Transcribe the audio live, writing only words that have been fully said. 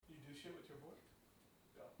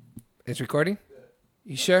It's recording?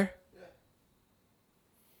 You sure?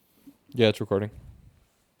 Yeah, it's recording.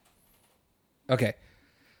 Okay.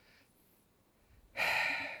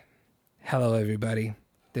 Hello, everybody.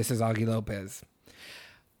 This is Augie Lopez.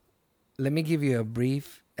 Let me give you a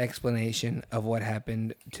brief explanation of what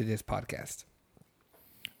happened to this podcast.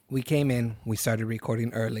 We came in, we started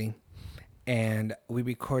recording early, and we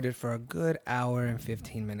recorded for a good hour and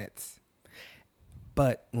 15 minutes.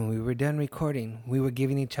 But when we were done recording, we were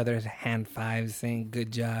giving each other hand fives, saying,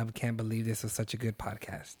 good job, can't believe this was such a good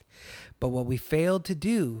podcast. But what we failed to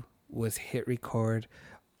do was hit record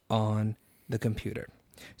on the computer.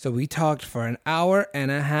 So we talked for an hour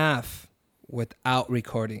and a half without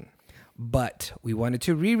recording. But we wanted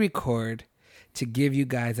to re-record to give you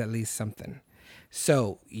guys at least something.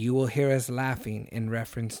 So you will hear us laughing in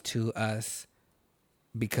reference to us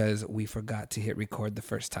because we forgot to hit record the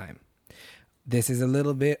first time. This is a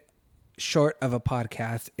little bit short of a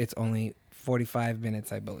podcast. It's only 45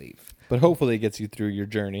 minutes, I believe. But hopefully it gets you through your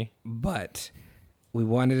journey. But we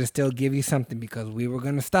wanted to still give you something because we were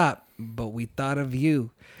going to stop. But we thought of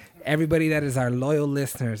you, everybody that is our loyal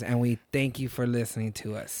listeners, and we thank you for listening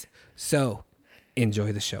to us. So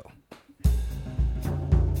enjoy the show.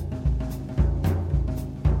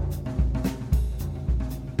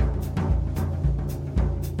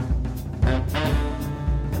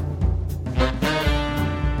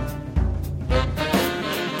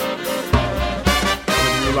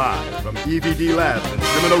 Live from EVD Labs in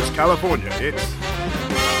Sherman Oaks, California, it's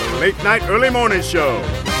the Late Night Early Morning Show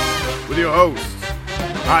with your hosts,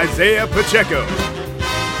 Isaiah Pacheco,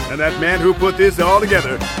 and that man who put this all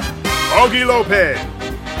together, Augie Lopez.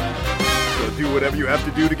 So do whatever you have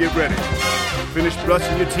to do to get ready. Finish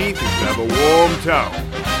brushing your teeth and grab a warm towel.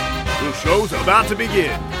 The show's about to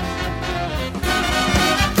begin.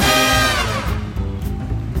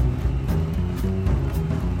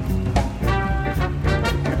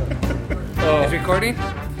 Is recording?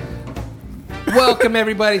 Welcome,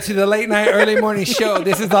 everybody, to the Late Night Early Morning Show.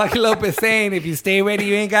 This is Augie Lopez saying, if you stay ready,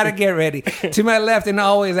 you ain't got to get ready. To my left, and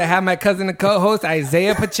always, I have my cousin and co-host,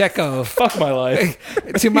 Isaiah Pacheco. Fuck my life.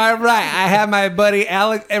 To my right, I have my buddy,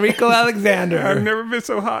 Enrico Alexander. I've never been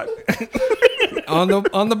so hot. On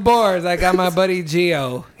the boards, I got my buddy,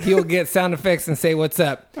 Gio. He'll get sound effects and say what's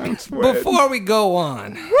up. Before we go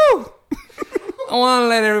on... Woo! I want to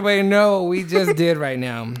let everybody know what we just did right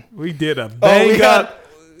now. We did a bang up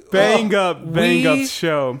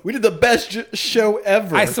show. We did the best show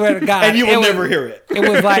ever. I swear to God. And you will never hear it. It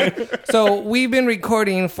was like, so we've been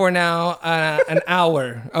recording for now an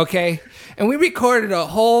hour, okay? And we recorded a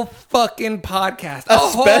whole fucking podcast. A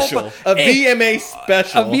VMA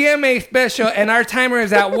special. A VMA special, and our timer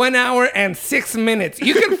is at 1 hour and 6 minutes.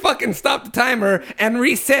 You can fucking stop the timer and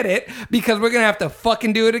reset it because we're going to have to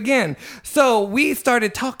fucking do it again. So we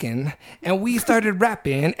started talking, and we started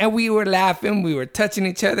rapping, and we were laughing. We were touching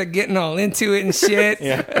each other, getting all into it and shit.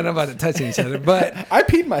 Yeah. And I'm about to touch each other, but... I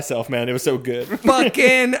peed myself, man. It was so good.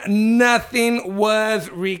 Fucking nothing was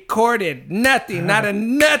recorded. Nothing. Not a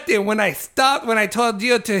nothing. When I told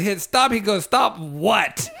Gio to hit stop, he goes, stop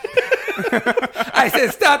what? I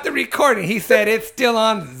said, stop the recording. He said, it's still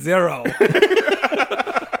on 0.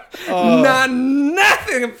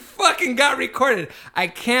 Nothing fucking got recorded. I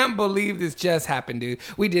can't believe this just happened, dude.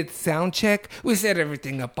 We did sound check. We set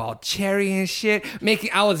everything up all cherry and shit.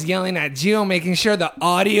 I was yelling at Gio, making sure the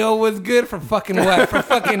audio was good for fucking what? For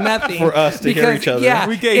fucking nothing. For us to hear each other. Yeah,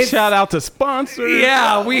 we gave shout out to sponsors.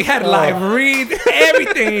 Yeah, we had live reads,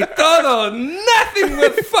 everything. Todo. Nothing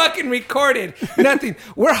was fucking recorded. Nothing.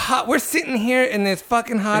 We're hot. We're sitting here in this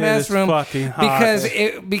fucking hot ass room fucking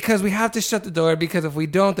hot. because we have to shut the door, because if we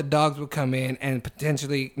don't, the dogs will come in and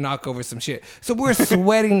potentially knock over some shit. So we're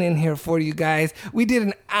sweating in here for you guys. We did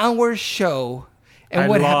an hour show,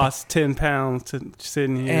 and I lost 10 pounds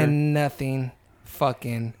sitting here, and nothing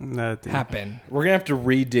fucking happened. We're gonna have to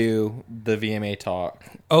redo the VMA talk.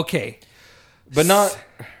 Okay, but not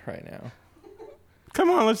right now. Come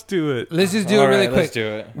on, let's do it. Let's just do it really quick. Let's do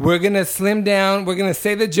it. We're gonna slim down. We're gonna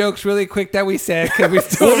say the jokes really quick that we said because we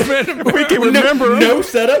still remember. We can remember. No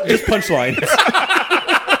setup, just punchlines.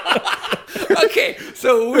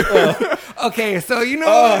 Okay, so you know.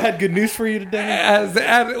 Oh, I had good news for you today.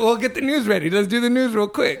 We'll get the news ready. Let's do the news real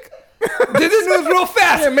quick. Do the news real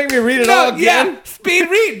fast. Yeah, make me read it all again. Yeah, speed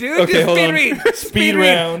read, dude. Okay, just hold speed on. read. Speed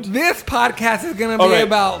round. This podcast is gonna be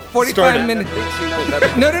about 45 Start minutes.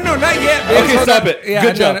 No, not yet. Bitch. Okay, stop it. Yeah,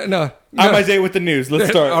 good job. No. I'm Isaiah with the news. Let's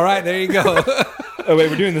start. All right, there you go. Oh wait,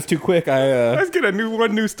 we're doing this too quick. Let's get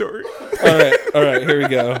one new story. All right, here we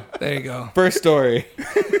go. There you go. First story.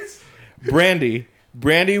 Brandy,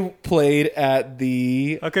 Brandy played at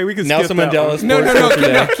the Okay, we can Nelson skip that Mandela one. Sports No. Culture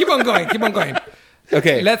Day. Keep on going.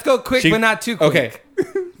 Okay. Let's go quick, but not too quick. Okay.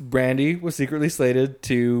 Brandy was secretly slated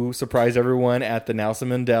to surprise everyone at the Nelson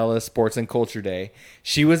Mandela Sports and Culture Day.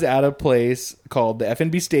 She was at a place called the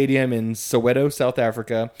FNB Stadium in Soweto, South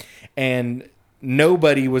Africa, and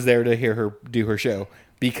nobody was there to hear her do her show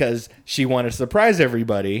because she wanted to surprise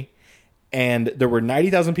everybody. And there were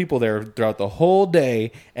 90,000 people there throughout the whole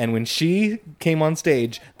day. And when she came on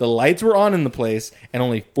stage, the lights were on in the place, and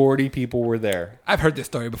only 40 people were there. I've heard this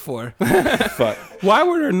story before. Fuck. Why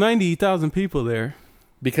were there 90,000 people there?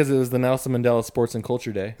 Because it was the Nelson Mandela Sports and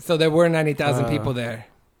Culture Day. So there were 90,000 people there.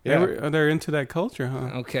 Yeah. They're into that culture,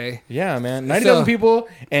 huh? Okay. Yeah, man. 90,000 people,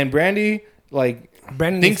 and Brandy,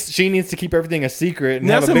 Brandon thinks she needs to keep everything a secret and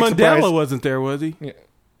Nelson have a big Mandela surprise. wasn't there, was he? Yeah.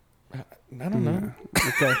 I don't know.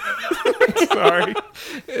 Okay. Sorry.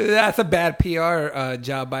 That's a bad PR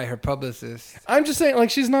job by her publicist. I'm just saying,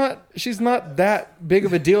 she's not that big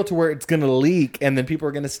of a deal to where it's gonna leak, and then people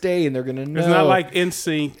are gonna stay and they're gonna know. It's not like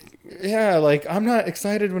NSYNC. Yeah, I'm not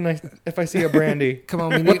excited if I see a Brandy. Come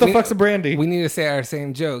on, what the fuck's a Brandy? We need to say our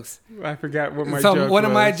same jokes. I forgot what my So joke one was.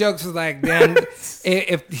 of my jokes was like, damn,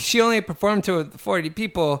 if she only performed to 40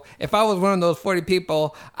 people, if I was one of those 40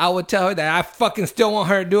 people, I would tell her that I fucking still want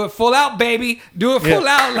her to do it full out, baby. Do it full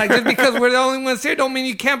out. Like, just because we're the only ones here don't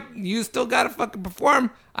mean you still gotta fucking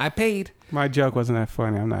perform. I paid. My joke wasn't that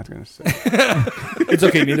funny. I'm not going to say. It's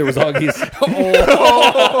okay. Neither was Augie's.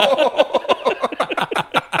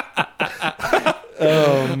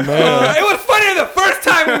 Oh man! It was funnier the first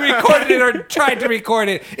time we recorded it or tried to record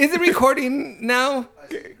it. Is it recording now?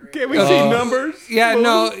 Can we see numbers? Yeah,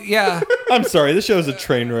 no, yeah. I'm sorry. This show's a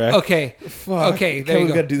train wreck. Okay. Fuck. Okay, there you We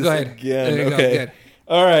go. gotta do this Go ahead. again. There you go. Okay. Good.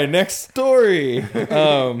 All right. Next story. Screw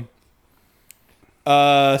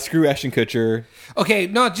Ashton Kutcher. Okay,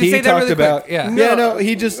 no, just He say that talked really about quick. Yeah. no.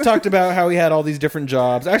 He just talked about how he had all these different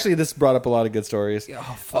jobs. Actually, this brought up a lot of good stories.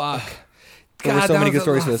 Oh, fuck. There were so that many was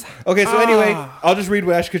good a stories for lot. this. Okay, so anyway, I'll just read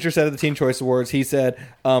what Ashton Kutcher said at the Teen Choice Awards. He said,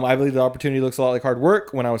 I believe the opportunity looks a lot like hard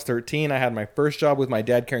work. When I was 13, I had my first job with my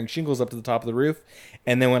dad carrying shingles up to the top of the roof.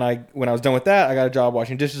 And then when I was done with that, I got a job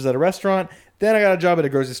washing dishes at a restaurant. Then I got a job at a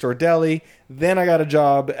grocery store deli. Then I got a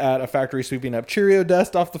job at a factory sweeping up Cheerio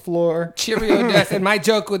dust off the floor. Cheerio dust. And my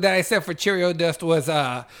joke that I said for Cheerio dust was,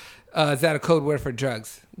 is that a code word for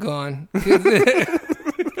drugs? Go on.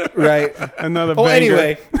 Right. Another Oh,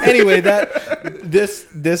 banger. anyway,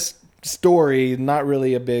 this story, not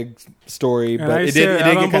really a big story, And but I it said, did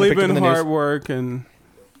I get don't kind of believe picked up in in the news. hard work and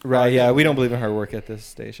Right, yeah, we don't believe in hard work at this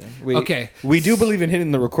station. Okay. We do believe in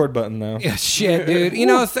hitting the record button, though. Yeah, shit, dude. You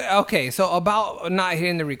know, so about not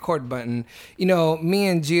hitting the record button, me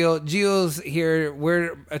and Gio's here,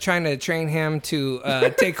 we're trying to train him to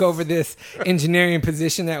take over this engineering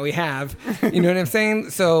position that we have. You know what I'm saying?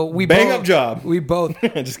 So we Bang both, up job. We both,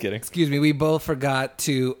 Just kidding. excuse me, we both forgot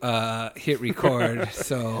to hit record.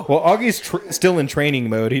 So Well, Augie's still in training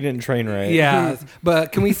mode. He didn't train right. yeah,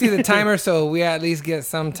 but can we see the timer so we at least get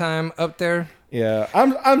some time up there? Yeah.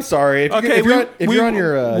 I'm sorry. If Okay, you're on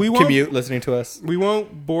your we won't- commute listening to us. we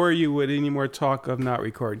won't bore you with any more talk of not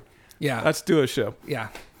recording. Yeah, Let's do a show. yeah.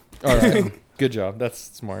 All right. Good job. That's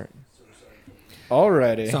smart.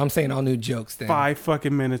 Alrighty. So I'm saying all new jokes then. 5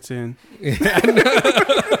 fucking minutes in.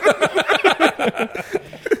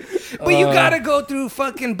 But you gotta go through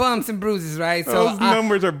fucking bumps and bruises, right? So Those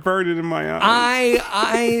numbers are burning in my eyes.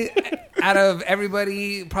 I out of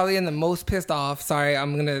everybody, probably am the most pissed off. Sorry,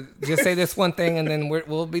 I'm gonna just say this one thing and then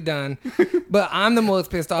we'll be done. But I'm the most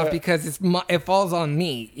pissed off because it falls on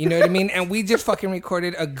me. You know what I mean? And we just fucking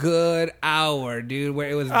recorded a good hour, dude, where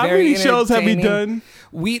it was How very many shows have we entertaining.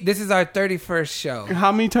 done? This is our 31st show.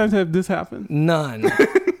 How many times have this happened? None,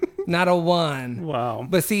 not a one. Wow.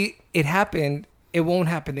 But see, it happened. It won't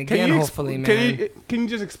happen again. Hopefully, man. Can you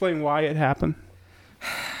just explain why it happened?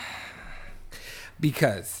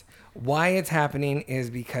 Because why it's happening is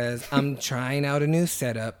because I'm trying out a new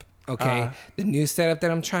setup. Okay, the new setup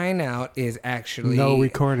that I'm trying out is actually No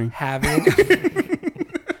recording. Having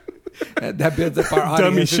that builds up our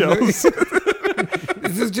Dummy audience. shows.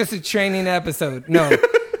 This is just a training episode. No,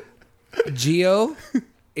 Gio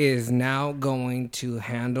is now going to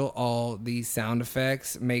handle all the sound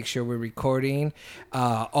effects, make sure we're recording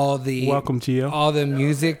all the Welcome, Gio. all the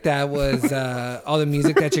music that was all the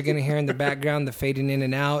music that you're gonna hear in the background, the fading in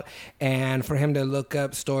and out, and for him to look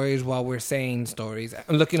up stories while we're saying stories.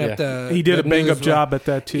 I'm looking up the He did the a bang news up job at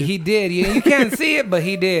that too. He did. You can't see it, but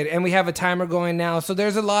he did. And we have a timer going now, so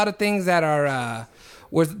there's a lot of things that are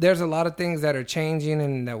there's a lot of things that are changing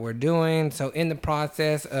and that we're doing. So in the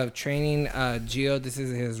process of training Gio, this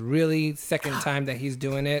is his really second time that he's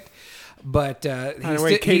doing it. But By the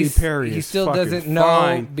way, Katy Perry he is still fucking doesn't know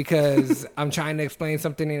fine. because I'm trying to explain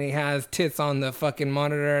something and he has tits on the fucking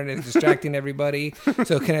monitor and it's distracting everybody.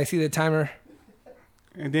 So can I see the timer?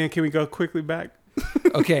 And then can we go quickly back?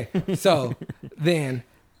 Okay, so then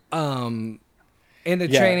in the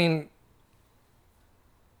Yeah. training.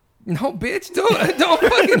 No, bitch, don't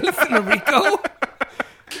fucking listen to Rico.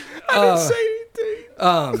 I didn't say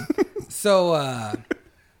anything. So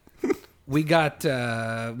we got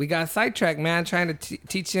sidetracked, man, trying to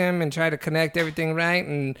teach him and try to connect everything right,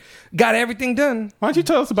 and got everything done. Why don't you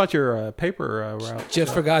tell us about your paper route?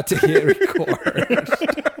 Just forgot to hit record.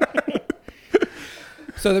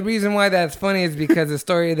 So the reason why that's funny is because the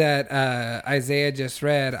story that Isaiah just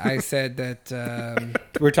read, I said that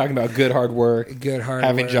We're talking about good hard work, good hard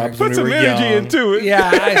having work. jobs Put when we some were energy young. into it.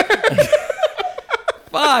 Yeah.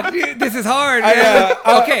 Fuck, dude, this is hard. I Man.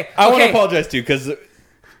 Okay. want to apologize too because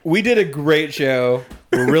we did a great show.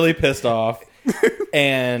 We're really pissed off,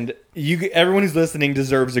 and everyone who's listening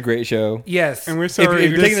deserves a great show. Yes. And we're sorry.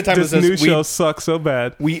 if you're taking the time to this listen, new show sucks so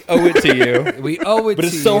bad. We owe it to you, We owe it but to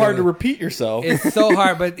it's so you. hard to repeat yourself. It's so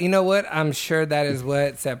hard, but you know what? I'm sure that is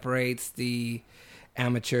what separates the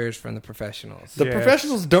amateurs from the professionals. The Yeah.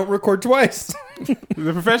 professionals don't record twice.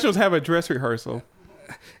 The professionals have a dress rehearsal.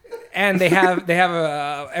 And they have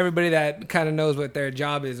everybody that kind of knows what their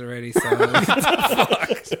job is already. So,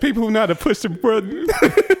 People who know how to push the button.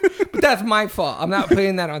 but that's my fault. I'm not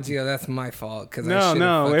putting that on you. That's my fault because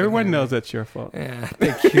No, everyone knows that's your fault. Yeah,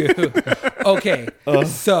 thank you. Okay,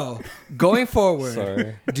 so going forward,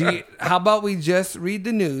 Sorry. how about we just read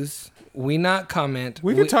the news? We not comment.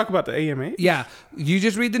 We can talk about the AMA. Yeah, you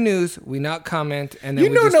just read the news. We not comment, and then You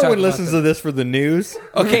we know just no talk one about listens to this for the news.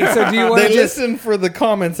 Okay, so do you want They to just? listen for the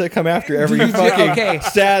comments that come after every Okay. fucking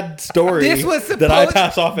sad story This was supposed. that I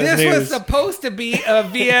pass off as this news. was supposed to be a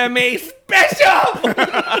VMA special,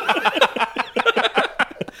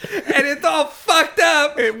 and it's all fucked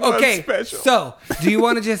up. It was Okay, special. so do you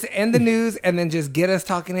want to just end the news and then just get us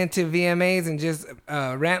talking into VMAs and just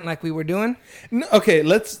rant like we were doing? No, okay,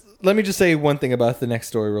 let me just say one thing about the next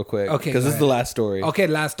story real quick. Okay, because go this is the ahead. last story. Okay,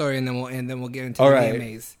 last story, and then we'll get into All the right.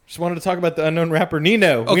 VMAs. Just wanted to talk about the unknown rapper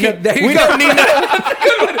Nino. Okay, there you we go. know Nino.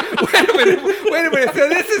 Wait a minute. So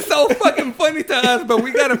this is so fucking funny to us, but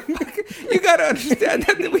you gotta understand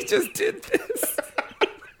that we just did this.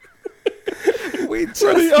 We We're just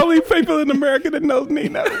the only people in America that knows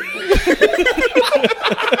Nino.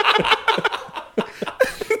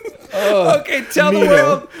 okay. Tell Nino. the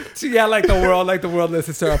world. Yeah, like the world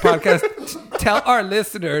listens to our podcast. Tell our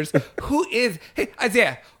listeners who is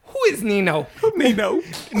Isaiah. Who is Nino? Nino. Nino, you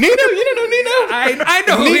don't know Nino? I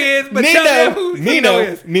know who he is, but Nino, tell them who Nino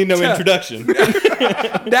is. Nino Tell- introduction. That's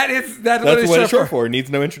what That's it's what it's short short for. Needs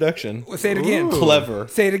no introduction. for. Say it again. Ooh. Clever.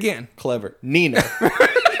 Say it again. Clever. Nino.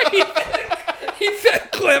 He said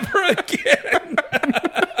clever again.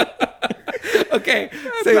 Okay,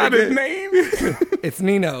 say Not it his again. name. It's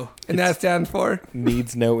Nino, and that stands for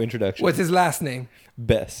Needs no introduction. what's his last name?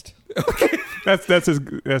 Best. That's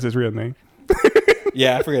his real name.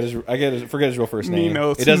 Yeah, I forget his real first name.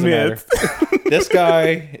 Nino It doesn't Smith. matter. This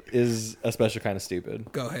guy is a special kind of stupid.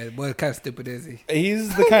 Go ahead. What kind of stupid is he?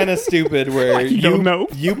 He's the kind of stupid where Like you don't know.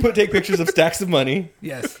 you take pictures of stacks of money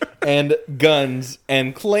Yes. and guns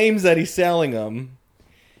and claims that he's selling them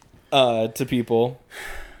to people,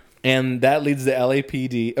 and that leads the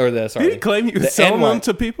LAPD or the sorry. Did he claim he was the selling NY them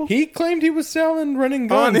to people? He claimed he was selling running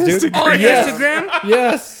guns, On dude. Instagram? On Yes. Instagram?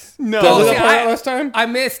 Yes. No. Did I Oh, play see, that last time? I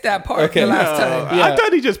missed that part Okay. the last No. time. Yeah. I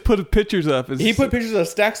thought he just put pictures up. He put pictures of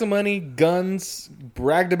stacks of money, guns,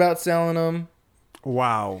 bragged about selling them.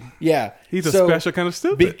 Wow. Yeah. He's a So, special kind of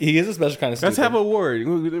stupid. He is a special kind of stupid. Let's have an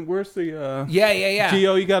award. Where's the Yeah.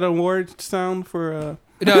 Gio? You got an award sound for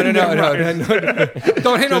No. Don't hit no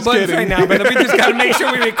Just buttons kidding. right now, but we just got to make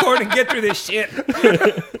sure we record and get through this shit.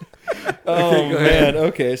 Oh, go ahead. man.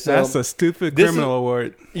 Okay. So that's a stupid this criminal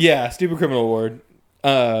award. Yeah, stupid criminal award.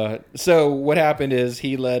 So what happened is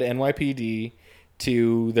he led NYPD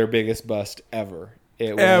to their biggest bust ever.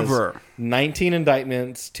 It was Ever. 19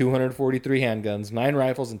 indictments, 243 handguns, 9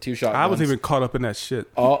 rifles, and 2 shotguns. I was even caught up in that shit.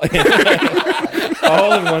 all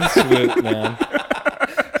all in one swoop, man.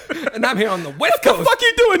 And I'm here on the West Coast. Fuck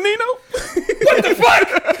you doing, Nino? What the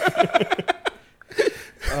fuck?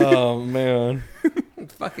 Oh man.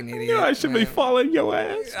 Fucking idiot. You know I should be man. following your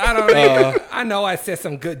ass. I don't know. I know I said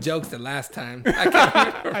some good jokes the last time. I can't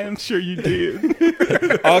remember. I am sure you did.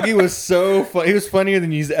 Augie was so funny. He was funnier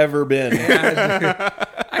than he's ever been.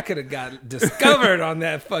 I could have got discovered on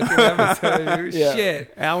that fucking episode. Yeah.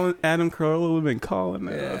 Shit. Adam Carolla would have been calling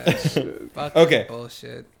that. Yeah. Fucking Okay.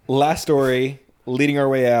 bullshit. Last story, leading our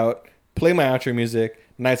way out. Play my outro music.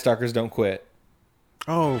 Night Stalkers Don't Quit.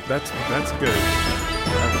 Oh, that's good.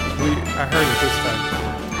 I heard it this time.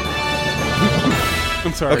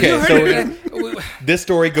 I'm sorry. Okay, So this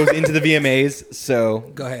story goes into the VMAs, so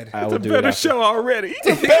go ahead. I will It's a do it better after. show already.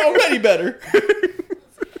 Already better.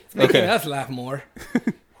 Making us laugh more.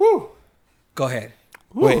 Whew. Go ahead.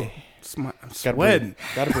 Wait. I'm Gotta sweating.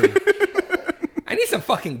 breathe. Gotta breathe. I need some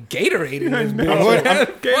fucking Gatorade in this know. bitch.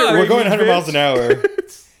 Gatorade. We're going 100 bitch. miles an hour.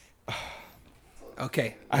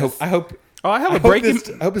 Okay. I hope. Oh, I have I a hope Breaking.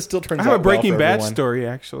 I hope it still turns I out have a well Breaking for Bad everyone. story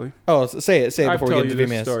actually. Oh, say it I've before we told get you into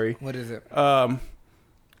this VMAs. story. What is it?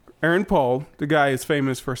 Aaron Paul, the guy is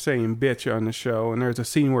famous for saying bitch on the show, and there's a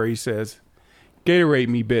scene where he says, Gatorade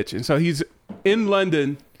me, bitch. And so he's in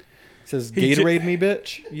London. It says He Gatorade me,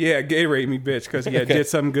 bitch. Yeah, Gatorade me, bitch, because he had Okay. did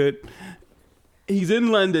something good. He's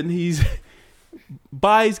in London. He's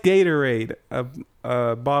buys Gatorade,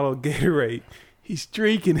 a bottle of Gatorade. He's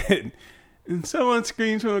drinking it, and someone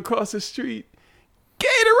screams from across the street,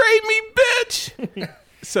 Gatorade me, bitch!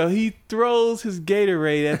 So he throws his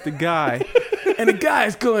Gatorade at the guy, and the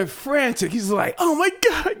guy's going frantic. He's like, oh my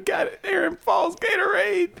God, I got it. Aaron Paul's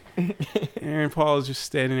Gatorade. Aaron Paul is just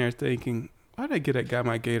standing there thinking, why did I get that guy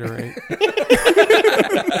my Gatorade?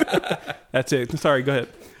 That's it. Sorry, go ahead.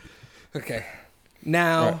 Okay.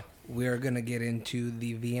 Now Right. we're gonna get into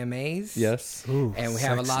the VMAs. Yes. And we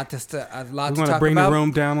have a lot to We talk want to bring about. the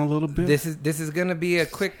room down a little bit. This is gonna be a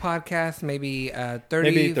quick podcast, maybe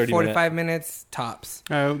 30, Maybe 30 45 minutes tops.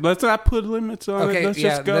 Let's not put limits on Okay, it. Let's yeah,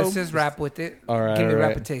 just go. let's just rap with it. All right, give me all rap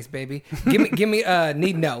right. and taste, baby. Give me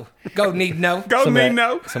need no. Go need no. Go, Some of that-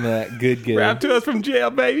 Nino. Some of that good. Rap to us from jail,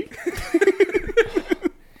 baby.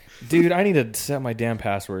 Dude, I need to set my damn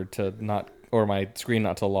password to not, or my screen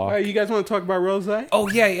not to lock. All right, you guys want to talk about Rose? Oh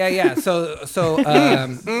yeah. So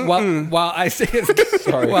while I say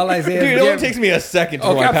Sorry. while Isaiah, Dude, it only takes me a second to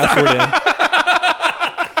put my I'm password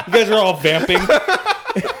in. You guys are all vamping.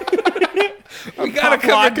 we gotta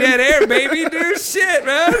cover dead air, baby, dude. Shit,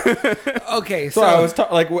 man. Okay, so I was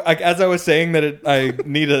as I was saying that I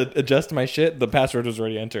need to adjust my shit, the password was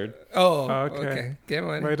already entered. okay. Get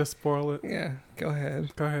one. Way to spoil it. Yeah, go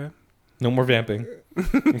ahead. Go ahead. No more vamping.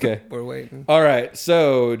 Okay. We're waiting. All right.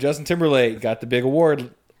 So Justin Timberlake got the big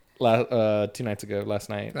award 2 nights ago. Last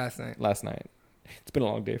night. Last night. It's been a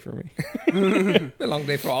long day for me. Been a long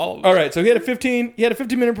day for all of us. All right. So he had a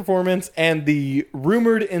 15-minute performance, and the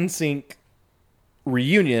rumored NSYNC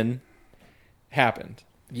reunion happened.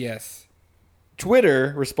 Yes.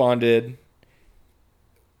 Twitter responded.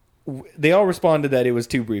 They all responded that it was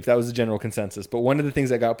too brief. That was the general consensus. But one of the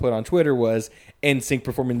things that got put on Twitter was NSYNC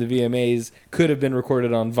performing the VMAs could have been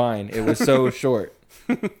recorded on Vine. It was so short.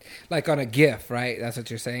 Like on a GIF, right? That's what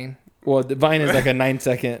you're saying? Well, the Vine is like a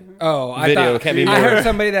 9-second Oh, I video. thought Can't be I more. heard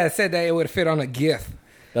somebody that said that it would fit on a GIF.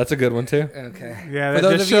 That's a good one too. Okay. Yeah, For that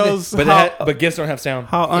those just of you that- shows But GIFs don't have sound.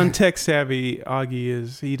 how untech savvy Augie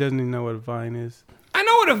is. He doesn't even know what a Vine is. I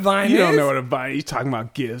know what a Vine You is. don't know what a Vine is. You're talking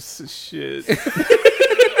about gifts and shit.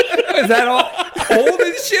 Is that all old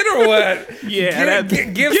and shit or what? Yeah,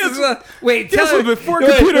 GIFs is a... Wait, This tell was me. before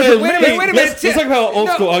Wait, computers wait, were wait a made. minute, wait a minute. Let's talk about how old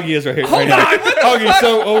No. school Augie is right here. Hold right now. on, what the Augie's fuck?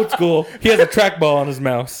 so old school. He has a trackball on his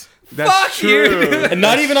mouse. That's Fuck true. you. And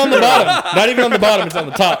not even on the bottom. Not even on the bottom. It's on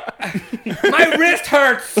the top. My wrist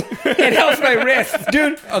hurts. It helps my wrist.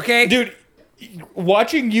 Dude, Okay? Dude,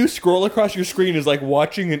 watching you scroll across your screen is like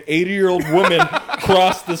watching an 80-year-old woman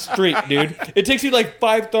cross the street, dude. It takes you like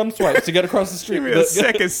 5 thumb swipes to get across the street. Give me a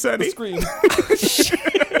second, Sonny. The screen.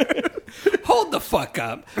 Hold the fuck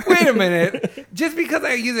up. Wait a minute. Just because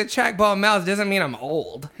I use a trackball mouse doesn't mean I'm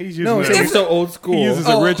old. He's using No, a- you're so old school. he uses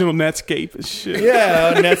Oh. original Netscape and shit.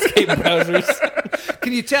 Yeah, Netscape browsers.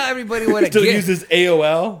 Can you tell everybody what a Still GIF... uses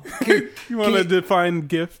AOL. You want to define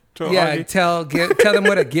GIF to Yeah, Augie? tell them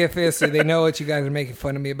what a GIF is so they know what you guys are making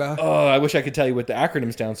fun of me about. Oh, I wish I could tell you what the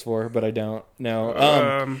acronym stands for, but I don't.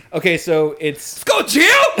 No. Okay, so it's Let's go,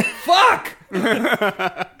 Jill! Fuck!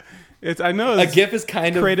 I know a it's GIF is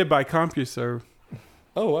kind of. created by CompuServe.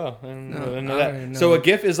 Oh wow, I didn't know I that. don't even know. So a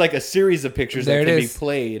GIF is like a series of pictures There that it can is. be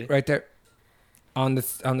played. Right there. On the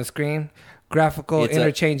screen. Graphical It's a-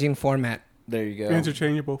 interchanging format. There you go.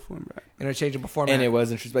 Interchangeable format. Interchangeable format. And it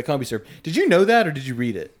was introduced by CompuServe. Did you know that, or did you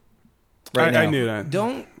read it? I knew that.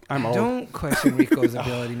 Don't I'm old. Don't question Rico's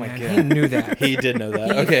ability, man. God. He knew that. He did know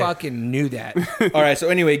that. He Okay. fucking knew that. All right. So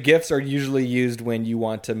anyway, GIFs are usually used when you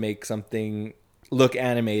want to make something look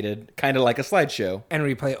animated, kind of like a slideshow. And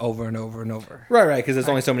replay over and over and over. Right. Because there's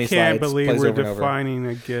only so many Can't slides. believe plays we're over and over. defining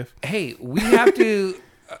a GIF. Hey, we have to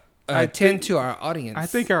I attend to our audience. I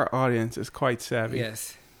think our audience is quite savvy.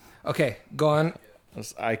 Yes. Okay, go on.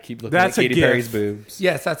 I keep looking That's at a Katy gift. Perry's boobs.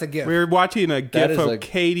 Yes, that's a gift. We're watching a gif is of a-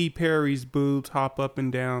 Katy Perry's boobs hop up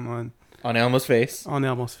and down On Elmo's face, on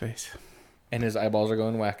Elmo's face. and his eyeballs are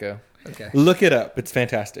going wacko. Okay. Look it up. It's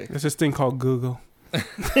fantastic. There's this thing called Google.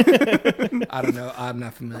 I don't know. I'm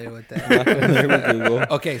not familiar with that. Not familiar with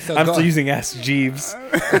Google. Okay, so I'm go. still using Ask Jeeves.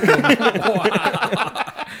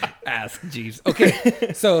 Ask Jeeves.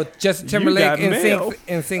 Okay, so Justin Timberlake got mail.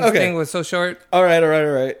 in sync Okay. thing was so short. All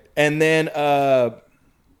right. And then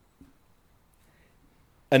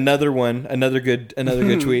another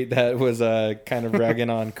good tweet that was kind of ragging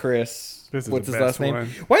on Chris. This is What's the his last best name? one.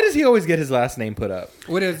 Why does he always get his last name put up?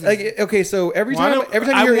 What is Like, okay, so every time you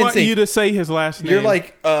I hear want NSYNC, you to say his last name. you're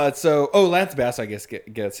like, Lance Bass, I guess,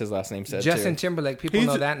 gets his last name said Justin too. Timberlake? People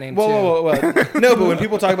He's- know that name too. Whoa. No, but when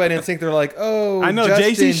people talk about NSYNC, they're like, oh, I know,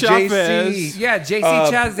 Justin, JC Chavez. Yeah, JC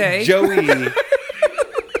Chazé. Joey,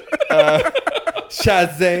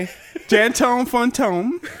 Shazay. Jantone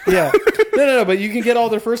Fontone. Yeah. No, but you can get all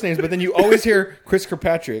their first names, but then you always hear Chris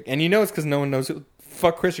Kirkpatrick, and you know it's because no one knows who the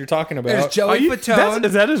fuck Chris you're talking about. There's Joey Fatone.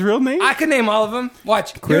 Is that his real name? I can name all of them.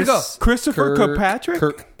 Watch. Here we go. Christopher Kirkpatrick?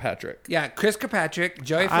 Kirkpatrick. Yeah, Chris Kirkpatrick,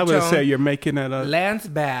 Joey I would say Fatone, you're making that up. Lance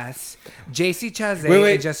Bass, JC Chazé,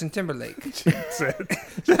 Wait. and Justin Timberlake.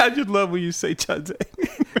 I just love when you say Chazé.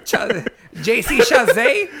 JC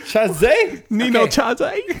Chazé? Shazay? Nino Okay.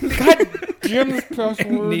 Chazé. God damn this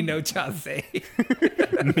crossword. Nino Chazé.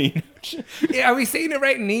 Nino. Yeah, are we saying it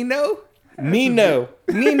right? Nino? Nino.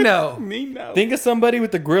 Nino. Nino. Think of somebody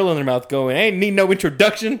with the grill in their mouth going, ain't need no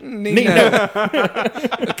introduction. Nino.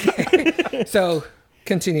 Okay. So,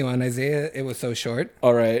 continue on, Isaiah. It was so short.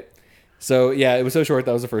 All right. So, yeah, it was so short.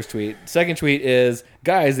 That was the first tweet. Second tweet is,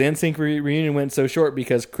 guys, the NSYNC reunion went so short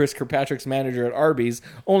because Chris Kirkpatrick's manager at Arby's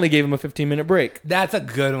only gave him a 15-minute break. That's a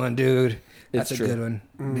good one, dude. That's It's a true. good one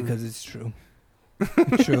because it's true.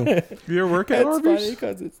 True. You ever work at That's Arby's? funny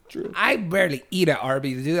because it's true. I barely eat at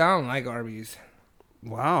Arby's, dude. I don't like Arby's.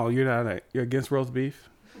 Wow, you're against roast beef?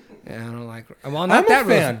 Yeah, I don't like. Well, I'm not a that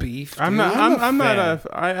fan. roast beef. I'm dude. not. I'm a I'm fan.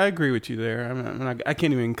 I agree with you there. I'm not, I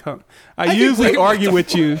can't even come. I can- usually wait, what argue the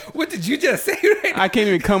with you. What did you just say right now? I can't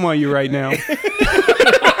even come on you right now.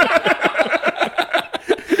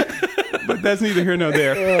 But that's neither here nor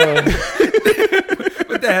there.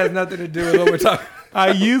 But that has nothing to do with what we're talking.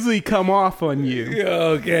 I usually come off on you,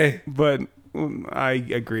 Okay. but I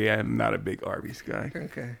agree. I'm not a big Arby's guy.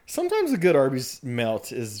 Okay. Sometimes a good Arby's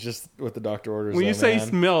melt is just what the doctor orders. When you though, say man.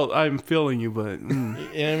 smelt, I'm feeling you, but You know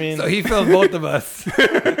what I mean? So he feels both of us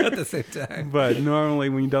at the same time. but normally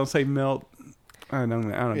when you don't say melt, I don't go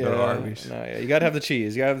to Arby's. No, yeah. You gotta have the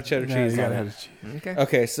cheese. You gotta have the cheddar Yeah, cheese. you gotta on have it. the cheese. Okay.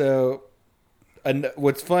 Okay, so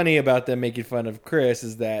what's funny about them making fun of Chris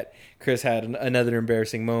is that Chris had another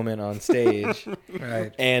embarrassing moment on stage.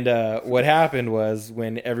 Right. And what happened was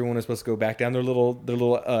when everyone was supposed to go back down their little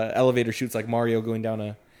elevator chutes like Mario going down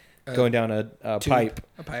a Tube. pipe.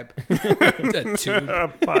 A pipe. A tube. A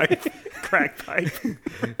pipe, crack pipe.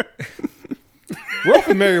 We're all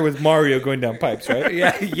familiar with Mario going down pipes, right?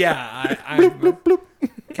 Yeah. Yeah.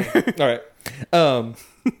 All right.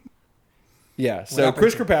 Yeah. So happened?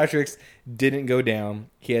 Chris Kirkpatrick's didn't go down.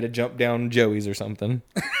 He had to jump down Joey's or something.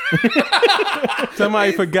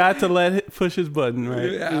 Somebody forgot to push his button,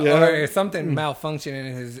 right? Yeah. Or something malfunctioned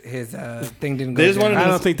and his thing didn't go They just down. wanted I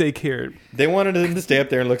don't think they cared. They wanted him to stay up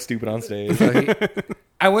there and look stupid on stage.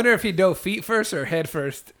 I wonder if he dove feet first or head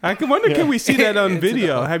first. I wonder, can we see that on It's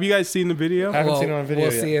video? a- Have you guys seen the video? I haven't seen it on video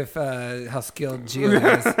We'll yet. see if how skilled Gio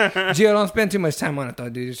is. Gio, don't spend too much time on it though,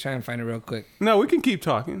 dude. Just try and find it real quick. No, we can keep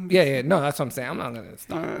talking. Yeah. No, that's what I'm saying. I'm not gonna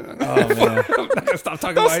stop. Oh man. I'm not gonna stop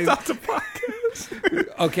talking Don't about it. stop the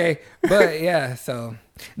podcast. Okay, but yeah, so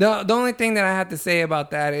the only thing that I have to say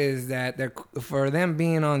about that is that for them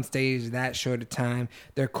being on stage that short a time,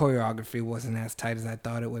 their choreography wasn't as tight as I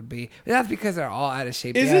thought it would be. But that's because they're all out of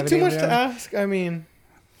shape. Is They it too haven't much even to done- ask? I mean,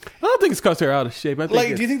 I don't think it's because they're out of shape. I think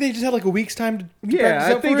like, do you think they just had like a week's time to practice yeah,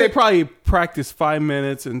 I up think for they it? probably practiced 5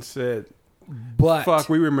 minutes and said, But "Fuck,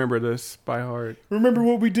 we remember this by heart." Remember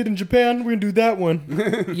what we did in Japan? We're gonna do that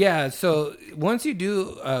one. yeah, so once you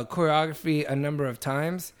do choreography a number of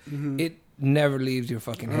times, it never leaves your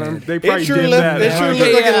fucking head. They probably It sure did left. that. It sure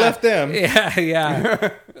looked like it left them. Yeah.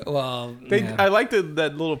 Well, yeah. I liked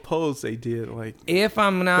that little pose they did. Like If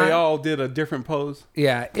I'm not, they all did a different pose.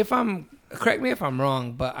 yeah. Correct me if I'm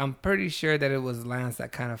wrong, but I'm pretty sure that it was Lance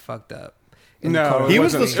that kind of fucked up. in the No, choreo. He it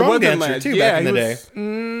was the wasn't- strong it wasn't dancer, Lance. too, Yeah, back in he the was-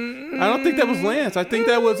 day. I don't think that was Lance. I think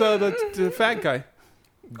that was the fat guy.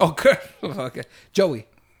 Okay. Okay. Joey.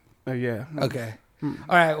 Yeah. Okay. All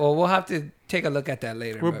right. Well, we'll have to take a look at that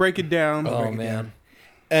later. We'll but- break it down. Oh, Oh man. man.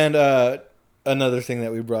 And another thing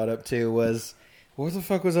that we brought up too was what the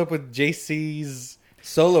fuck was up with JC's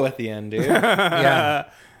Solo at the end, dude. Yeah.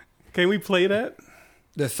 Can we play that?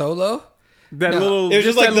 The solo? That No. little. It was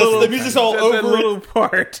just that like little, the music's all that over little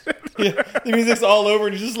part. Yeah, the music's all over,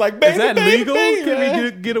 and you're just like, baby, Is that baby, legal? baby. Can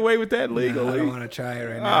we get away with that No, legally? I don't want to try it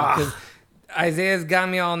right now. 'Cause Isaiah's got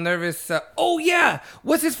me all nervous. Oh, yeah.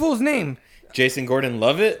 What's his fool's name? Jason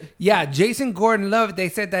Gordon-Levitt? Yeah, Jason Gordon-Levitt. They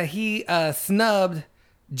said that he snubbed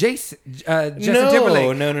Justin No,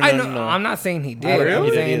 Timberlake. no, I know, no. I'm not saying he I did. don't I'm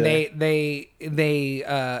think he saying did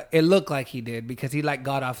they it looked like he did because he like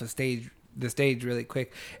got off the stage really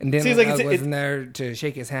quick and then Seems like wasn't there to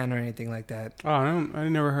shake his hand or anything like that. Oh, I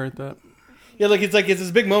never heard that. Yeah, like it's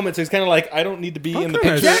this big moment, so he's kind of like, I don't need to be in the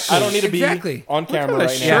Okay, picture. exactly, I don't need to be exactly. on What camera kind of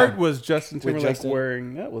right shirt now. was Justin Timberlake Justin.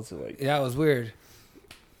 wearing? That was like. Yeah, it was weird.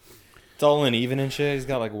 It's all uneven and shit. He's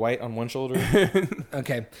got like white on one shoulder.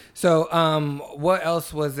 Okay, so what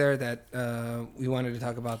else was there that we wanted to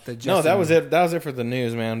talk about? No, that was it. That was it for the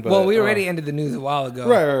news, man. But, Well, we already ended the news a while ago.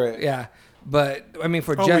 Right. Yeah, but I mean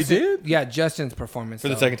for Oh, Justin, we did? yeah, Justin's performance For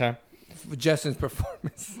the though. second time. For Justin's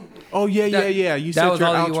performance. Oh yeah. You said your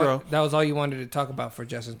outro. That was all you wanted to talk about for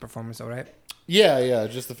Justin's performance, all right? Yeah.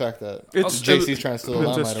 Just the fact that JC's trying to steal the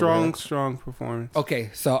It's limelight. a over strong performance.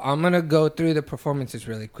 Okay, so I'm gonna go through the performances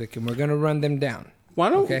really quick, and we're gonna run them down. Why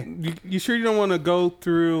don't Okay. you sure you don't want to go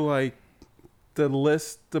through like the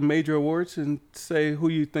list, the major awards, and say who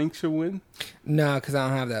you think should win? No, because I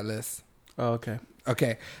don't have that list. Oh, okay.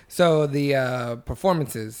 Okay, so the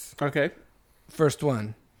performances. Okay. First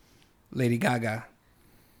one, Lady Gaga.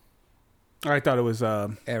 I thought it was.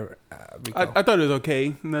 Rico. I thought it was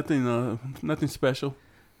okay. Nothing special.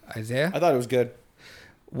 Isaiah. I thought it was good.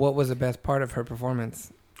 What was the best part of her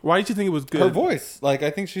performance? Why did you think it was good? Her voice. Like, I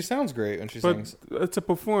think she sounds great when she But sings. it's a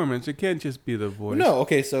performance. It can't just be the voice. No,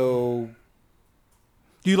 okay, so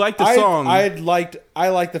Do you like the song? I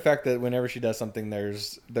like the fact that whenever she does something,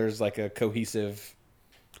 there's like a cohesive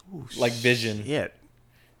like vision. Shit.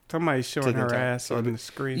 Somebody's showing her ass on the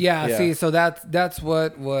screen. Yeah, Yeah. see, so that's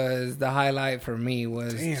what was the highlight for me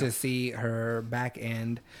was Damn. to see her back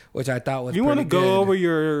end, which I thought was. You want to pretty go good. over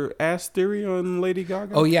your ass theory on Lady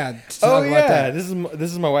Gaga? Oh yeah, talk Oh about yeah, that.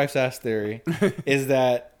 this is my wife's ass theory, is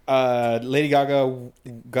that Lady Gaga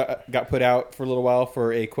got put out for a little while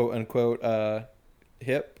for a quote unquote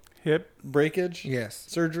hip breakage Yes.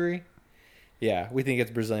 surgery. Yeah, we think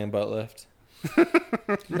it's Brazilian butt lift.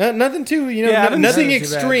 Nothing too, Yeah, I didn't nothing see- too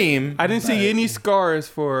bad. extreme. I didn't see any scars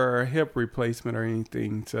for hip replacement or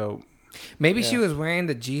anything. So Maybe she Yeah. was wearing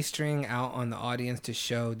the G-string out on the audience to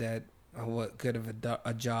show that what good of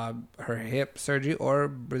a job her hip surgery or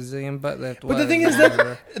Brazilian butt lift was. But the thing is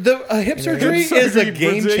whatever. that a hip You know, surgery hip is a surgery,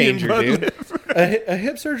 game Brazilian changer, butt dude. A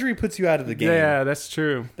hip surgery puts you out of the game. yeah, that's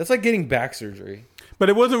true. That's like getting back surgery. But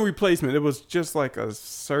it wasn't replacement. It was just like a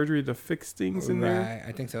surgery to fix things in there. Right,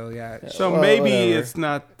 I think so. Yeah. So Well, maybe whatever. it's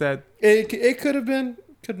not that. It could have been,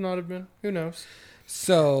 could not have been. Who knows?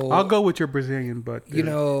 So I'll go with your Brazilian butt. You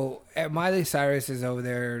know, Miley Cyrus is over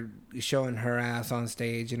there showing her ass on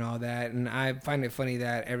stage and all that, and I find it funny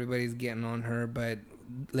that everybody's getting on her, but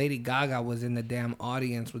Lady Gaga was in the damn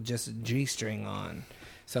audience with just a G-string on.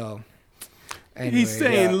 So, anyway, He's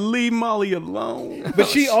saying, yeah. "Leave Molly alone." But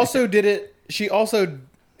she also did it. She also,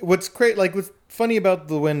 what's great, like what's funny about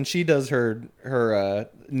when she does her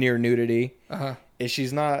near nudity is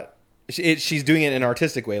she's not. She's doing it in an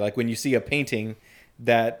artistic way. Like when you see a painting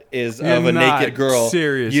that is You're of a not naked girl,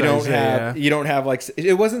 serious, you don't Isaiah. have like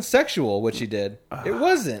it wasn't sexual what she did. It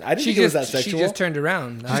wasn't. I didn't think it was that sexual. She just turned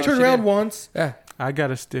around. She turned around did. once. Yeah. I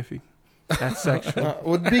got a stiffy. That's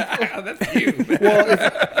sexual. That's you. Well,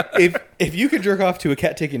 if you could jerk off to a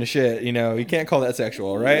cat taking a shit, you can't call that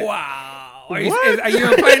sexual, right? Wow. Are you, What? are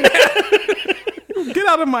you implying that? Get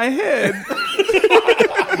out of my head.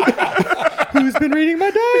 Who's been reading my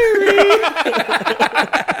diary?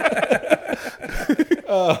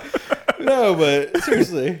 No, but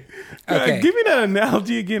seriously. Okay. Give me that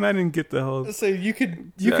analogy again. I didn't get the whole. So you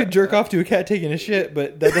could jerk off to a cat taking a shit,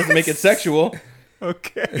 but that doesn't make it sexual.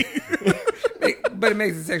 Okay. But it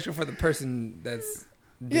makes it sexual for the person that's.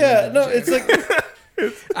 doing Yeah, the no, shit. it's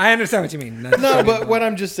like I understand what you mean. no, but what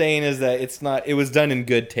I'm just saying is that it's not. It was done in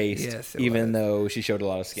good taste, Yes, it even though she showed a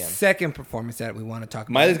lot of skin. Second performance that we want to talk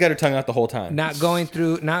about. Miley's got her tongue out the whole time. Not going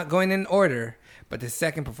in order, but the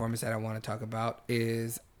second performance that I want to talk about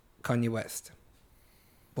is Kanye West.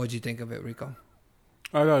 What'd you think of it, Rico?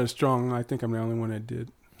 I thought it was strong. I think I'm the only one that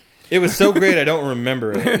did. It was so great, I don't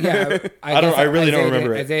remember it. Yeah, I really don't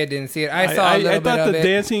remember it. Isaiah didn't see it. I saw a little I bit thought of the it.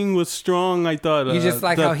 dancing was strong. I thought You just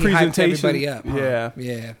like the how he hyped presentation- everybody up. Huh? Yeah.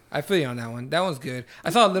 Yeah. I feel you on that one. That one's good. I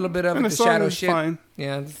saw a little bit of And it, the the song shadow was shit. fine.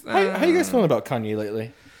 Yeah. How you guys feeling about Kanye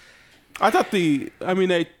lately? I thought they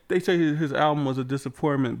say his album was a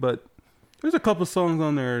disappointment, but there's a couple songs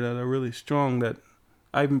on there that are really strong that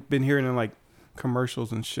I've been hearing in like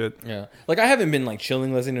commercials and shit. Yeah, like I haven't been like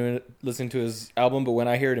chilling listening to his album, but when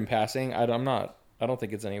I hear it in passing, I don't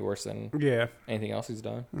think it's any worse than anything else he's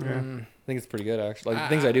done. Yeah. I think it's pretty good actually. Like the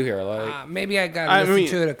things I do hear, I like. Maybe I got to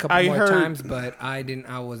listen to it a couple more times, but I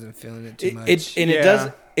wasn't feeling it too much.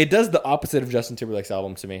 It does the opposite of Justin Timberlake's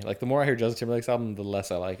album to me. Like the more I hear Justin Timberlake's album, the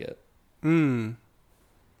less I like it. Okay.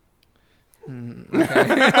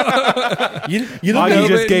 You Augie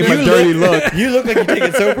just gave a dirty look. You look like you take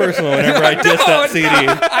it so personal whenever I diss that CD. I'm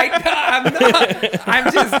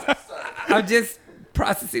not. I'm just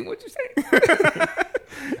processing what you're saying.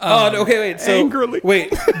 Okay, wait. So, angrily.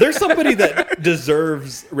 Wait, there's somebody that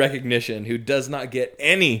deserves recognition who does not get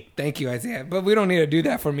any. Thank you, Isaiah. But we don't need to do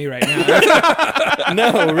that for me right now.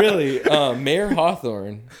 No, really. Mayor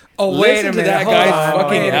Hawthorne. Oh, wait a minute. Listen to that guy's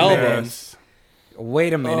fucking albums.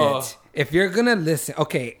 Wait a minute. If you're gonna listen,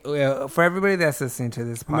 okay, for everybody that's listening to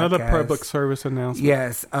this podcast, Another public service announcement.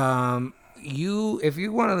 Yes, if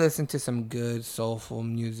you want to listen to some good soulful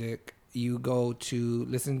music, you go to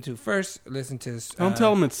listen to. Don't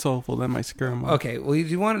tell them it's soulful. That might scare them off. Okay, well,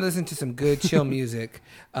 if you want to listen to some good chill music,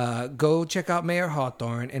 go check out Mayor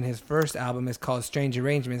Hawthorne, and his first album is called Strange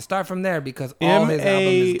Arrangements. Start from there because all his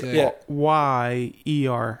albums is good.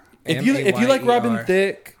 Mayer. If you like Robin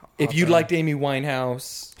Thicke, if you liked Amy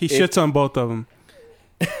Winehouse, he shits on both of them.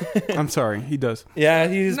 I'm sorry, he does. Yeah,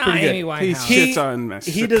 he's not pretty good. Amy Winehouse. He shits on.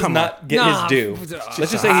 He does not get his due.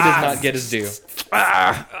 Let's just say he does not get his due.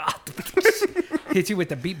 Hit you with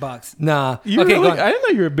the beatbox. Nah. I didn't know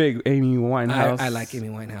you were a big Amy Winehouse. I like Amy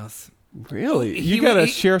Winehouse. Really? You gotta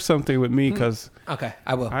share something with me because okay,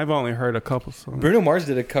 I will. I've only heard a couple songs. Bruno Mars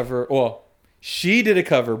did a cover. Well, she did a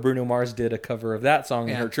cover. Bruno Mars did a cover of that song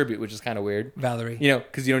in her tribute, which is kind of weird. Valerie,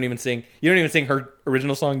 because you don't even sing her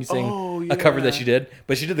original song. You sing a cover that she did,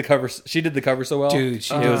 but she did the cover. She did the cover so well. Dude,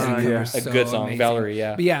 it was a good song. Amazing. Valerie,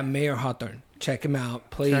 yeah. But yeah, Mayor Hawthorne. Check him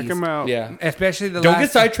out, please. Check him out. Yeah, especially don't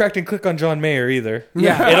get sidetracked and click on John Mayer either.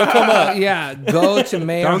 Yeah, it'll come up. Yeah, go to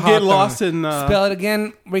Mayor. Don't Hawthorne. get lost in. Spell it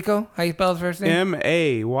again, Rico. How you spell his first name?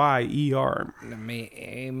 Mayer.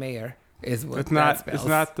 Mayor is what it's that not. spells. It's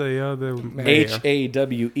not the other.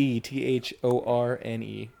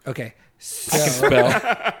 HAWETHORNE. Okay, so I can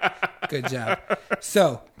spell. Good job.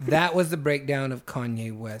 So that was the breakdown of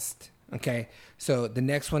Kanye West. Okay, so the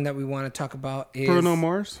next one that we want to talk about is Bruno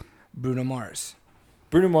Mars.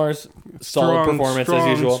 Solid performance as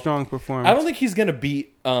usual. Strong performance. I don't think he's gonna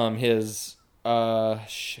beat his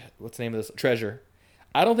what's the name of this? Treasure.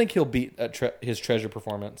 I don't think he'll beat his Treasure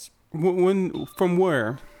performance. From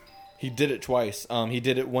where? He did it twice. He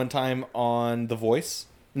did it one time on The Voice.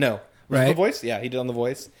 No, right? The Voice. Yeah, he did it on The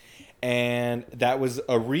Voice, and that was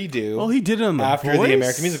a redo. Oh, he did it on The after Voice? the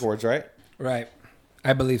American Music Awards, right? Right.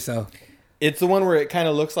 I believe so. It's the one where it kind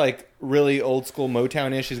of looks like really old school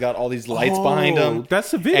Motown-ish. He's got all these lights behind him. That's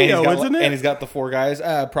the video, isn't it? And he's got the four guys.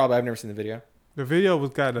 Probably, I've never seen the video. The video was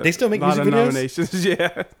got they still make lot music of videos? nominations.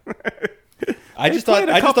 Yeah. I just thought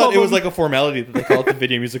it was like a formality that they call it the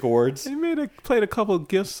Video Music Awards. They played a couple of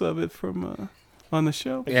gifs of it from on the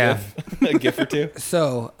show. Yeah, a gif or two.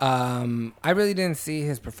 So I really didn't see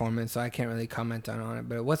his performance, so I can't really comment on it.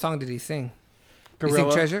 But what song did he sing? Gorilla. He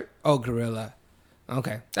sing Treasure? Oh, Gorilla.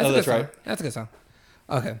 Okay, that's a good song. right. That's a good song.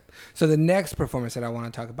 Okay, so the next performance that I want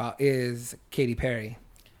to talk about is Katy Perry.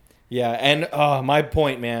 Yeah, and my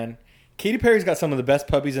point, man. Katy Perry's got some of the best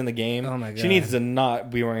puppies in the game. Oh my god, she needs to not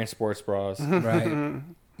be wearing sports bras. Right.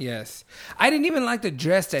 Yes, I didn't even like the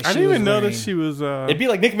dress that she was I didn't even wearing. notice she was. It'd be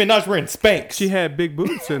like Nicki Minaj wearing Spanx. She had big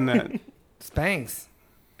boots in that. Spanx.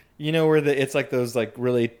 You know where it's like those like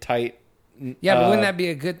really tight. Yeah, but wouldn't that be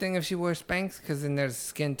a good thing if she wore Spanx? Because then there's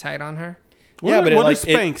skin tight on her. What are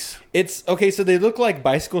Spanx? It's okay. So they look like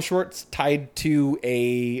bicycle shorts tied to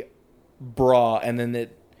a bra, and then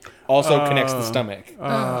it also connects the stomach.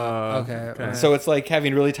 Okay. So it's like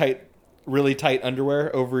having really tight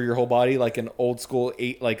underwear over your whole body, like an old school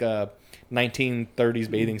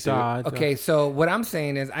 1930s bathing suit. Okay, so what I'm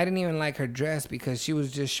saying is I didn't even like her dress because she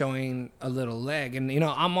was just showing a little leg, and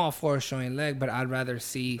I'm all for showing leg, but I'd rather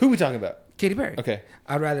see Who are we talking about? Katy Perry. Okay,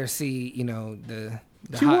 I'd rather see She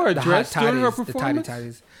wore a dress during her the performance?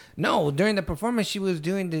 tighties. No, during the performance she was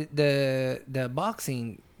doing the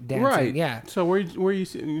boxing dancing. Right. Yeah. So where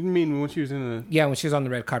you mean when she was in the? Yeah, when she was on the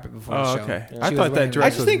red carpet before the show. Okay. She I was thought that wearing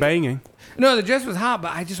dress was banging. No, the dress was hot,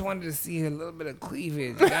 but I just wanted to see a little bit of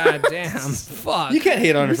cleavage. God damn. Fuck. you can't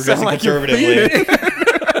hate on her for dressing conservatively.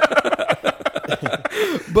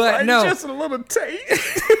 But no. Just a little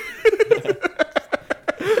taste.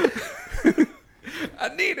 I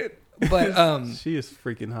need it. But she is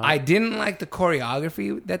freaking hot. I didn't like the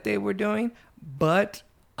choreography that they were doing, but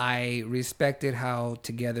I respected how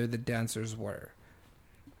together the dancers were.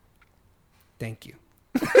 Thank you.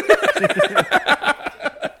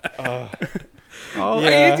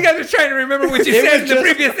 Yeah. You guys are trying to remember what you said in the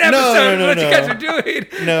previous episode. No, what you guys are doing.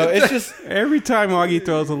 No, it's just Every time Augie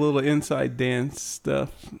throws a little inside dance stuff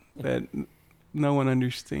that no one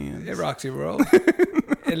understands. It rocks your world.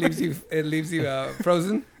 It leaves you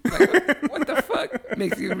frozen. Like, what the fuck?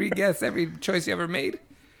 Makes you re-guess every choice you ever made.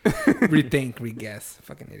 Rethink, re-guess.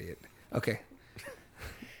 Fucking idiot. Okay.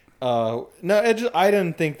 no, I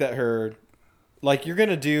didn't think that her, like, you're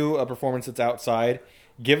gonna do a performance that's outside.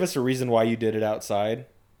 Give us a reason why you did it outside.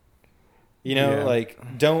 You know, Yeah.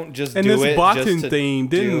 like, don't just And do this it boxing just to theme,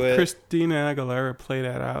 do didn't it. Christina Aguilera play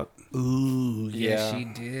that out? Ooh, yes, Yeah. she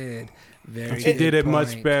did. Very She good did it point.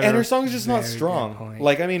 much better. And her song's just not Very good strong. point.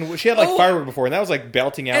 Like, I mean, she had like Oh. Firework before, and that was like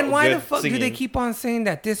belting out. And why good the fuck singing. do they keep on saying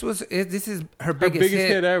that this is her biggest biggest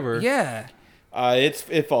hit ever. Yeah,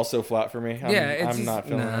 It falls so flat for me. it's I'm just, not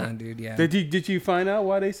feeling nah, it. dude. Yeah. Did you find out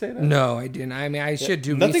why they say that? No, I didn't. I mean, I should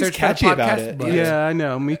do Nothing's research catchy for the podcast, about it. But, Yeah, I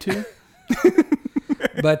know. Me too.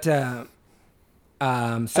 but so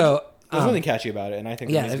There's nothing catchy about it, and I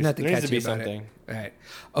think yeah, there's nothing there needs catchy to be about something. it. Right.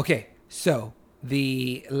 Okay. So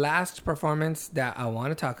the last performance that I want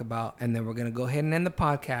to talk about, and then we're gonna go ahead and end the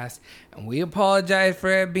podcast. And we apologize for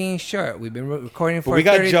it being short. We've been recording for But we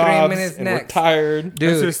got 33 jobs, minutes and next. we're tired. Dude,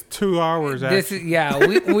 This is 2 hours. this is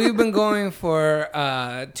we've been going for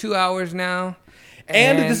 2 hours now,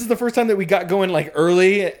 And this is the first time that we got going like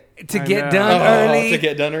early. to I get know. done early. To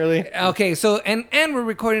get done early. Okay, so and we're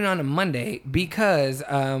recording on a Monday because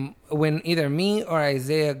when either me or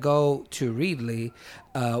Isaiah go to Reedley,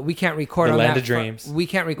 we can't record The on land that of dreams. we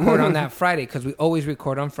can't record on that Friday because we always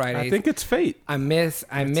record on Fridays. I think it's fate. I mix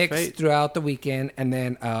fate. throughout the weekend, and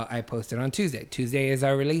then I post it on Tuesday. Tuesday is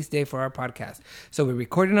our release day for our podcast, so we're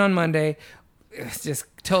recording on Monday. It's just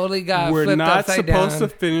totally got We're flipped not upside supposed down.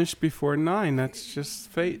 to finish before 9. That's just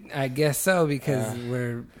fate. I guess so because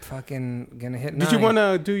we're fucking gonna hit 9. Did you want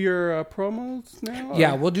to do your promos now?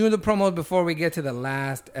 Yeah, we'll do the promos before we get to the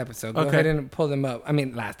last episode. Go Okay. ahead and pull them up. I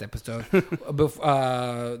mean, last episode,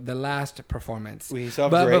 the last performance. We still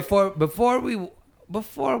have but Drake.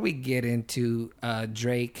 before we get into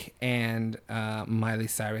Drake and Miley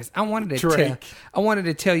Cyrus, I wanted Drake.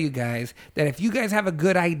 to tell you guys that if you guys have a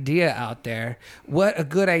good idea out there, what a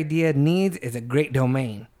good idea needs is a great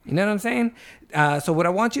domain. You know what I'm saying? So what I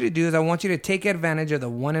want you to do is I want you to take advantage of the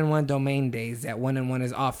 1-in-1 domain days that 1-in-1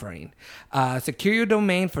 is offering. Secure your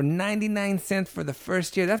domain for 99 cents for the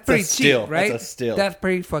first year. That's pretty cheap, steal. right? That's a steal. That's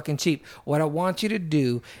pretty fucking cheap. What I want you to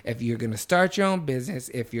do, if you're going to start your own business,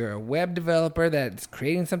 if you're a web developer that's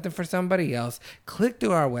creating something for somebody else, click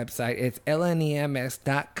through our website. It's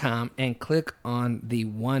lnems.com and click on the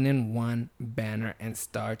 1-in-1 banner and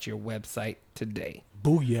start your website today.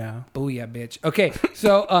 Booyah. Booyah, bitch. Okay,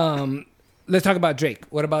 so let's talk about Drake.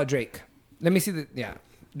 What about Drake? Let me see the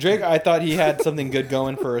Drake, I thought he had something good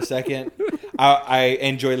going for a second. I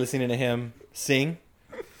enjoy listening to him sing.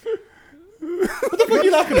 What the fuck are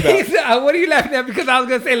you laughing about? What are you laughing at? Because I was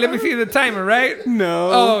gonna say, let me see the timer, right? No.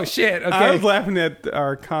 Oh shit. Okay. I was laughing at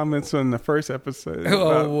our comments on the first episode.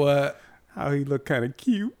 about Oh, how he looked kind of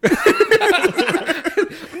cute. no,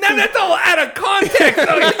 that's all out of context.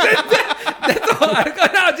 Though. That's all out of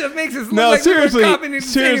context. Now it just makes us look No, like seriously, we were copying and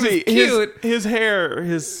saying he was cute. his hair,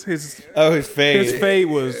 his Oh, his face. fade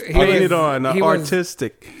was He painted was- on, he was-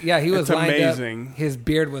 artistic. Yeah, he was It's lined amazing. up. His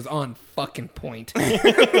beard was on fucking point.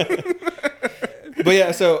 But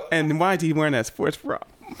yeah, so And why is he wearing that sports bra?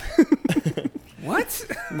 What?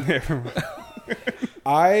 Never mind.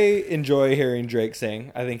 I enjoy hearing Drake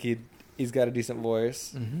sing. I think he's got a decent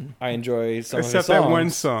voice. I enjoy some of his Except songs. that one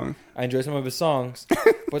song. I enjoy some of his songs.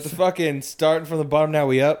 But the fucking starting from the bottom now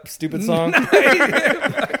we up stupid song.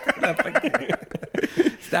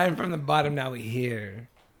 Starting from the bottom, now we here.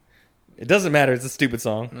 It doesn't matter. It's a stupid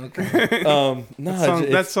song. Okay. No,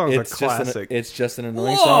 That song's a it's classic. It's just an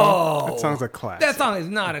annoying song. Whoa! That song's a classic. That song is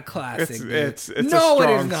not a classic. dude. It's a no, it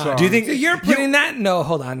strong is not. song. Do you think So you're putting that? No,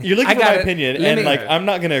 hold on. You're looking I for my gotta- opinion, let and me- like I'm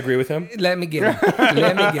not gonna agree with him. Let me get him.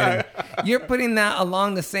 Let me get him. You're putting that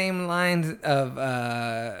along the same lines of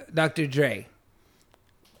Dr. Dre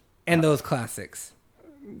and those classics.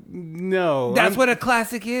 No. That's what a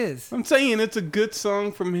classic is. I'm saying. It's a good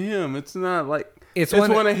song from him. It's not like It's it's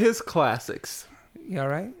one- one of his classics. You all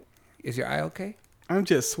right? Is your eye okay? I'm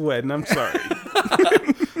just sweating. I'm sorry.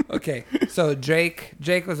 Okay. So Drake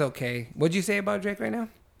was okay. What'd you say about Drake right now?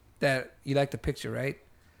 That you like the picture, right?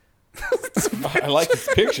 I like this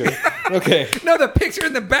picture. Okay. No, the picture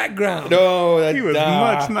in the background. No, He was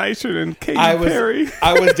much nicer than Katy Perry.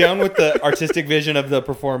 I was down with the artistic vision of the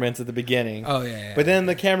performance at the beginning. Oh, yeah. But then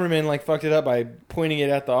the cameraman like fucked it up by pointing it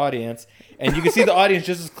at the audience, and you could see the audience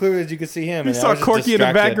just as clearly as you could see him. You and saw Corky in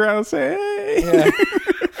the background say, "Hey." Yeah.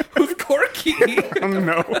 Who's Corky? I don't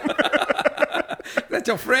know. Is that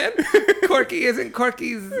your friend? Corky isn't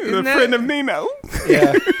Corky's... The friend of Nino.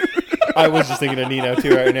 Yeah. I was just thinking of Nino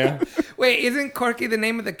too right now. Wait, isn't Corky the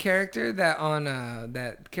name of the character that on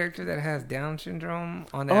that character that has Down syndrome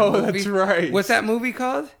on that movie? Oh, that's right. What's that movie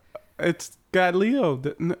called? It's got Leo.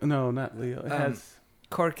 No, not Leo. It has...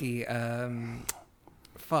 Corky.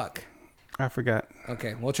 Fuck. I forgot.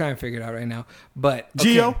 Okay, we'll try and figure it out right now. But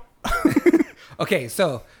okay. Gio? Okay,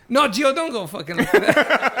 so no, Gio, don't go fucking look for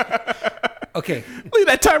that. Okay, Leave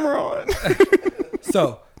that timer on.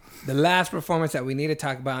 so the last performance that we need to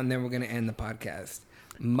talk about, and then we're gonna end the podcast.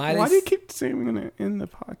 Why do you keep saying we're going to end the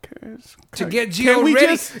podcast? To get Gio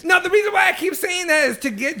ready. No, the reason why I keep saying that is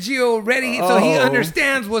to get Gio ready so he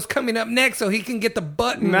understands what's coming up next, so he can get the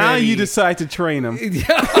button Now ready. you decide to train him.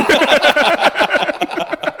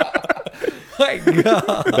 My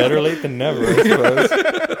God. Better late than never, I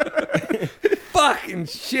suppose. Fucking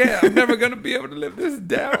shit. I'm never going to be able to live this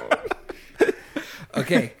down.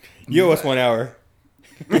 Okay. You owe us 1 hour.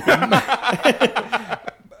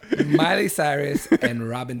 Miley Cyrus and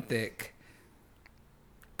Robin Thicke.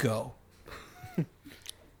 Go.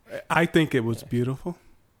 I think it was beautiful.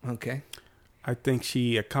 Okay. I think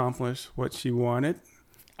she accomplished what she wanted.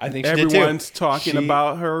 I think she did too. Everyone's talking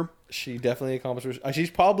about her. She definitely accomplished. She's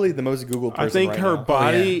probably the most Googled person. I think right her now.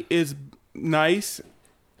 body is nice,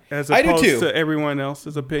 as I do opposed too. to everyone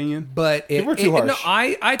else's opinion. But People are too harsh. No,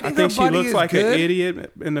 I I think think her she body looks is like good. an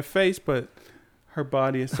idiot in the face, but her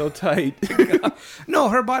body is so tight. No,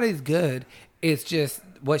 her body's good. It's just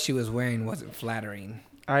what she was wearing wasn't flattering.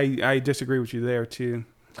 I disagree with you there too.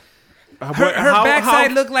 Her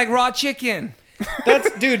backside looked like raw chicken.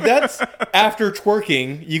 That's after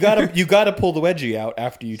twerking. You gotta pull the wedgie out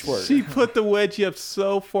after you twerk. She put the wedgie up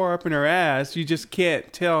so far up in her ass, you just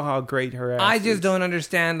can't tell how great her ass I is. just don't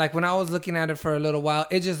understand. Like when I was looking at it for a little while,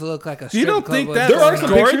 it just looked like a strip You don't club think was that's there are going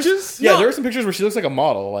some on. gorgeous? pictures. Yeah, No. there are some pictures where she looks like a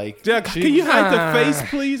model. Like, Jack, can you hide the face,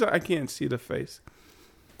 please? I can't see the face.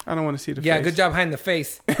 I don't want to see the face. Yeah, good job hiding the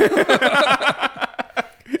face.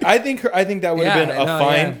 I think that would have been a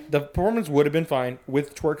fine. Yeah. The performance would have been fine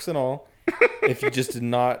with twerks and all, if you just did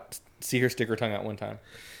not see her stick her tongue out one time.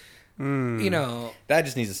 You know, That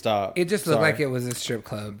just needs to stop. it just looked Sorry. like it was a strip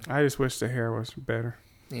club. I just wish the hair was better.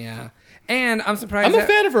 Yeah. And I'm surprised I'm a that,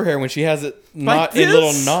 fan of her hair when she has it not in this?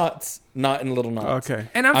 little knots. Not in little knots. Okay.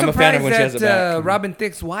 and I'm I'm a fan surprised of when she has it that back. Robin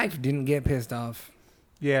Thicke's wife didn't get pissed off.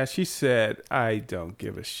 Yeah, she said, I don't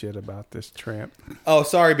give a shit about this tramp. Oh,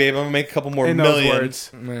 sorry, babe. I'm gonna make a couple more In those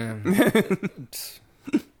millions. words. Man.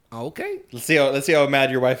 Okay. Let's see how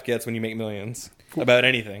mad your wife gets when you make millions about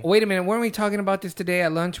anything. Wait a minute. Weren't we talking about this today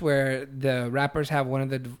at lunch where the rappers have one of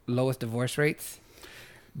the lowest divorce rates?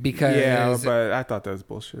 Because Yeah, but I thought that was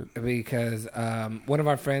bullshit. because one of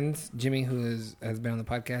our friends, Jimmy, who has been on the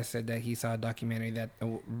podcast, said that he saw a documentary that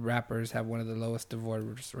rappers have one of the lowest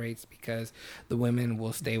divorce rates because the women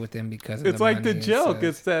will stay with them because of It's the like the money. joke. So-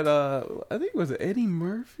 It's that, I think, was it Eddie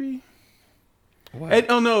Murphy?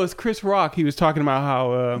 What? Oh, no, it's Chris Rock. He was talking about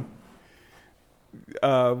how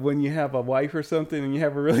when you have a wife or something and you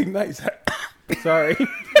have a really nice... Sorry.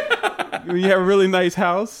 When you have a really nice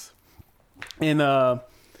house and...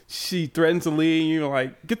 she threatens to leave, and you're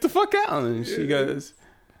like, get the fuck out. And she goes,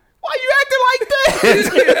 why you acting like that?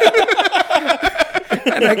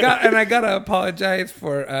 and I gotta apologize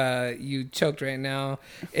for you choked right now.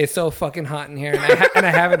 It's so fucking hot in here, and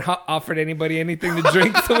I haven't offered anybody anything to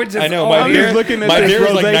drink, so we're just I know all my here. beer. looking at My this beer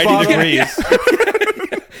is like rosé 90 bottle. degrees.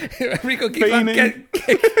 Rico keeps on Fiending.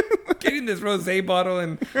 getting this rosé bottle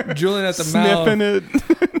and drooling at the Sniffing mouth.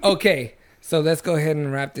 it. Okay, so let's go ahead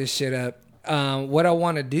and wrap this shit up. What I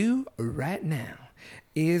want to do right now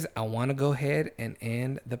is I want to go ahead and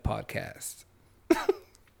end the podcast.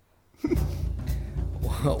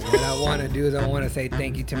 What I want to do is I want to say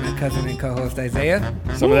thank you to my cousin and co-host Isaiah,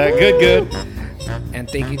 Some of that good. and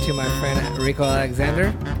thank you to my friend Rico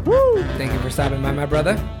Alexander. Woo! Thank you for stopping by, my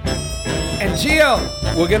brother. And Gio,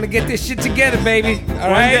 we're gonna get this shit together, baby. All One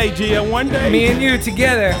right, day, Gia, one day. me and you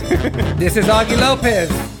together. This is Augie Lopez,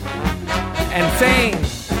 and saying.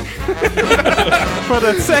 For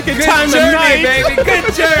the second Good time journey, tonight. baby.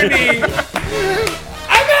 Good journey.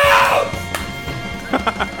 I'm out.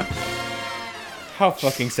 How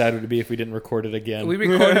fucking sad would it be if we didn't record it again? We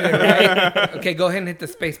recorded it, right? Okay, go ahead and hit the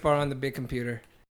space bar on the big computer.